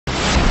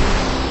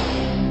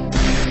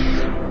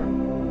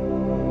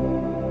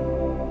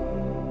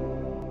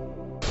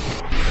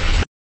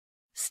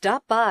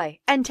Stop by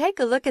and take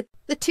a look at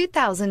the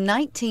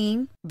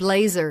 2019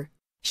 Blazer.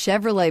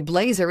 Chevrolet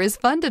Blazer is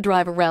fun to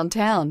drive around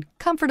town,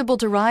 comfortable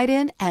to ride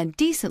in, and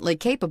decently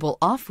capable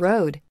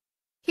off-road.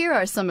 Here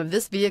are some of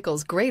this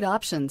vehicle's great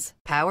options: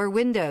 power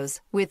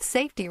windows with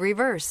safety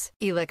reverse,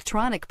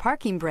 electronic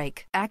parking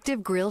brake,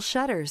 active grille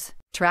shutters,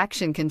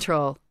 traction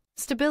control,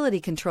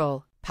 stability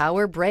control,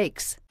 power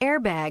brakes,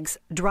 airbags,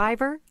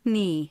 driver,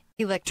 knee,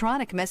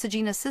 electronic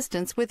messaging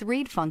assistance with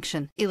read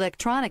function,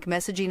 electronic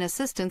messaging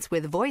assistance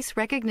with voice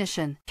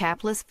recognition,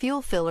 capless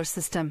fuel filler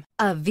system.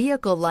 A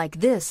vehicle like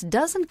this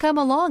doesn't come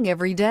along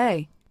every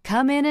day.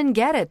 Come in and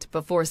get it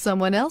before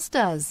someone else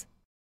does.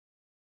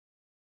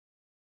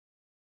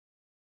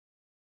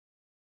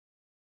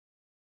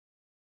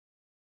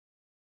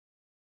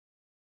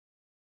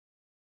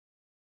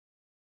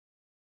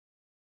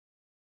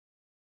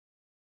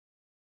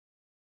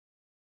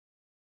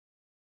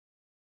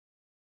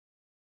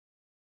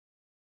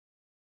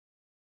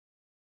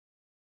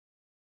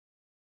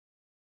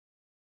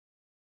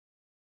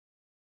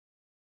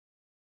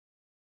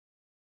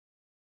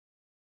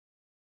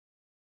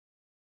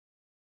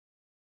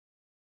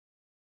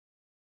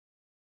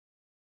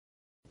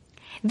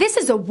 This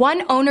is a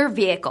one-owner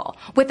vehicle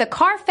with a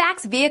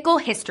Carfax Vehicle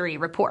History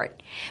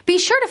Report. Be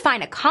sure to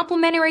find a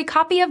complimentary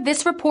copy of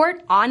this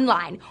report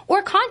online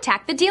or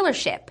contact the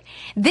dealership.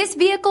 This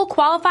vehicle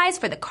qualifies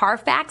for the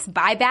Carfax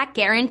Buyback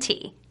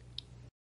Guarantee.